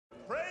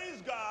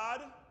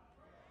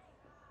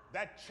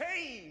that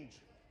change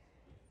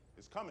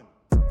is coming.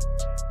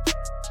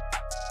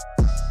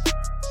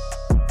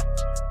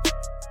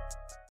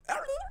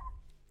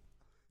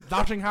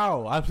 Dashing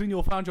How, I've seen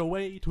you found your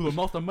way to the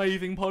most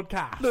amazing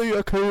podcast. The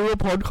Akira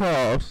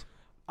podcast.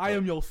 I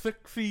am your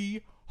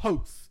sexy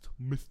host,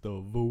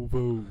 Mr.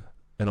 Vovo.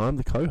 And I'm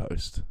the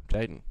co-host,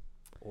 Jaden.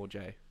 Or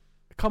Jay.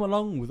 Come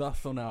along with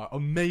us on our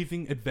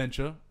amazing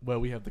adventure where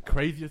we have the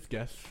craziest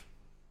guests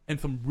and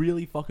some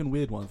really fucking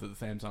weird ones at the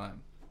same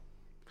time.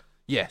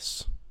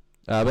 Yes.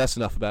 But that's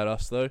enough about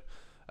us, though.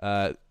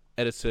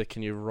 Editor,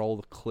 can you roll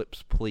the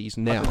clips, please,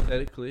 now?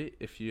 Hypothetically,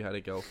 if you had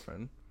a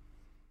girlfriend,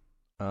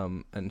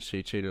 and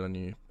she cheated on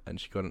you and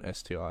she got an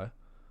STI,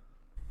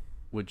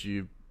 would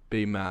you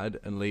be mad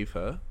and leave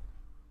her?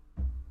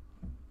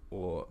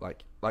 Or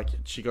like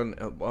she got an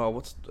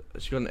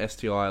she got an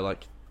STI,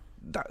 like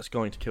that's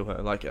going to kill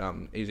her, like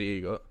Easy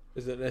E got.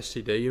 Is it an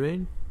STD you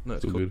mean? No,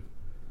 it's Still cool. good.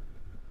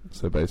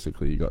 So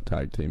basically, you got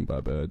tag teamed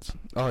by birds.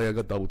 Oh yeah, I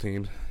got double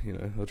teamed. You know,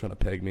 they were trying to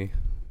peg me.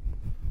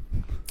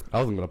 I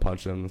wasn't gonna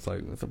punch them. It's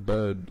like it's a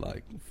bird.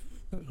 Like,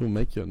 Who'll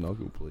make your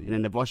knuckle bleed? And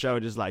then the bus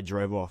driver just like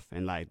drove off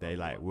and like they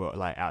like were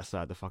like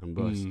outside the fucking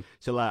bus.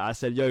 So like I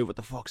said, yo, what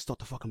the fuck? Stop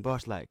the fucking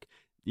bus! Like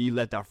you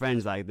left our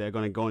friends, like they're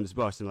gonna go on this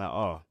bus, and like,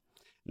 oh,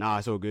 nah,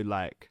 it's all good.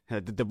 Like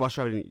the bus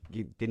driver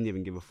didn't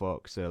even give a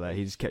fuck, so like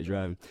he just kept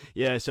driving.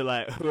 Yeah, so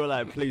like we were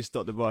like, please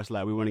stop the bus,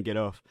 like we want to get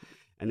off.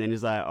 And then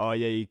he's like, oh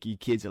yeah, you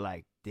kids are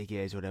like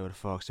dickheads or whatever the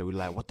fuck. So we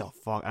like, what the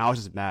fuck? And I was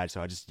just mad,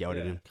 so I just yelled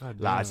at him.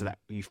 Like I said, like,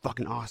 you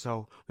fucking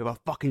arsehole, we have a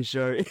fucking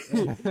show.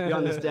 You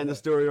understand the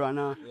story right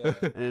now? Yeah.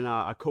 And then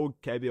I called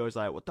KB. I was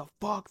like, what the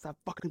fuck? That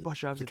fucking bus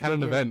driver's a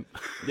Canon event.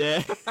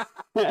 Yeah.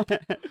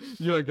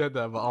 You don't get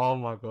that, but oh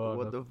my god.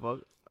 What the fuck?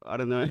 I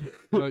don't know.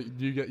 No,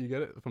 you get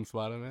it from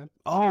Spider-Man?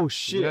 Oh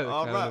shit! Yeah,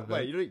 Oh Canon right, event.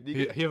 wait, you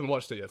don't. He hasn't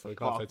watched it yet, so he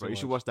can't say too bro, you much.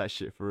 should watch that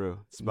shit for real.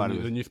 The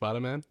Spider-Man. new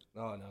Spider-Man? Oh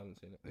no, I haven't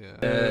seen it.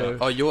 Yeah.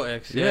 Oh, your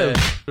ex. Yeah.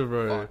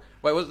 Bro.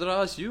 Wait, did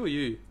I ask you or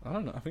you? I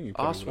don't know. I think you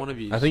I asked one of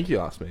you. I think you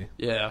asked me.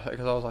 Yeah,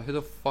 because I was like, who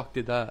the fuck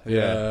did that?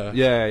 Yeah.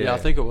 Yeah, I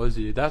think it was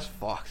you. That's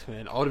fucked,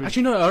 man. I would have.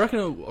 Actually, no. I reckon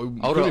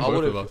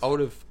I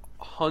would have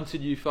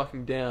hunted you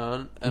fucking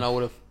down, and I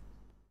would have.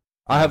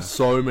 I have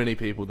so many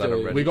people that are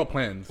ready. We got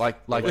plans. like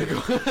I'll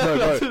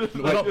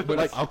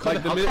cut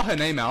her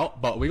name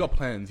out, but we got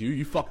plans.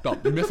 You fucked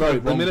up. You messed Bro,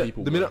 with the wrong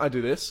people. the minute I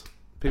do this,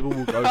 people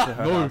will go to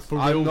her No, house. for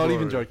I'm real, not bro.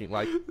 even joking.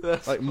 Like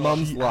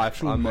mum's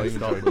life. I'm not even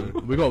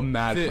joking. We got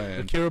mad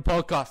plans. Akira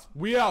podcast.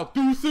 We out.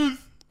 Deuces.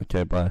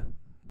 Okay, bye.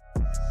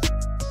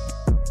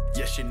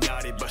 Yeah, she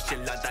naughty, but she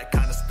like that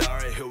kind of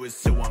story. Who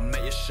is who? I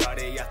met you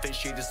shawty. I think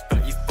she just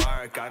felt you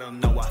spark. I don't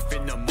know. I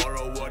think the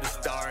moral what the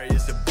story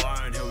is a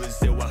barn. Who is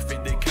who? I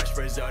think the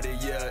catchphrase of the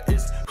year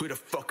is who the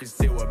fuck is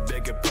who? I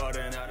beg your pardon.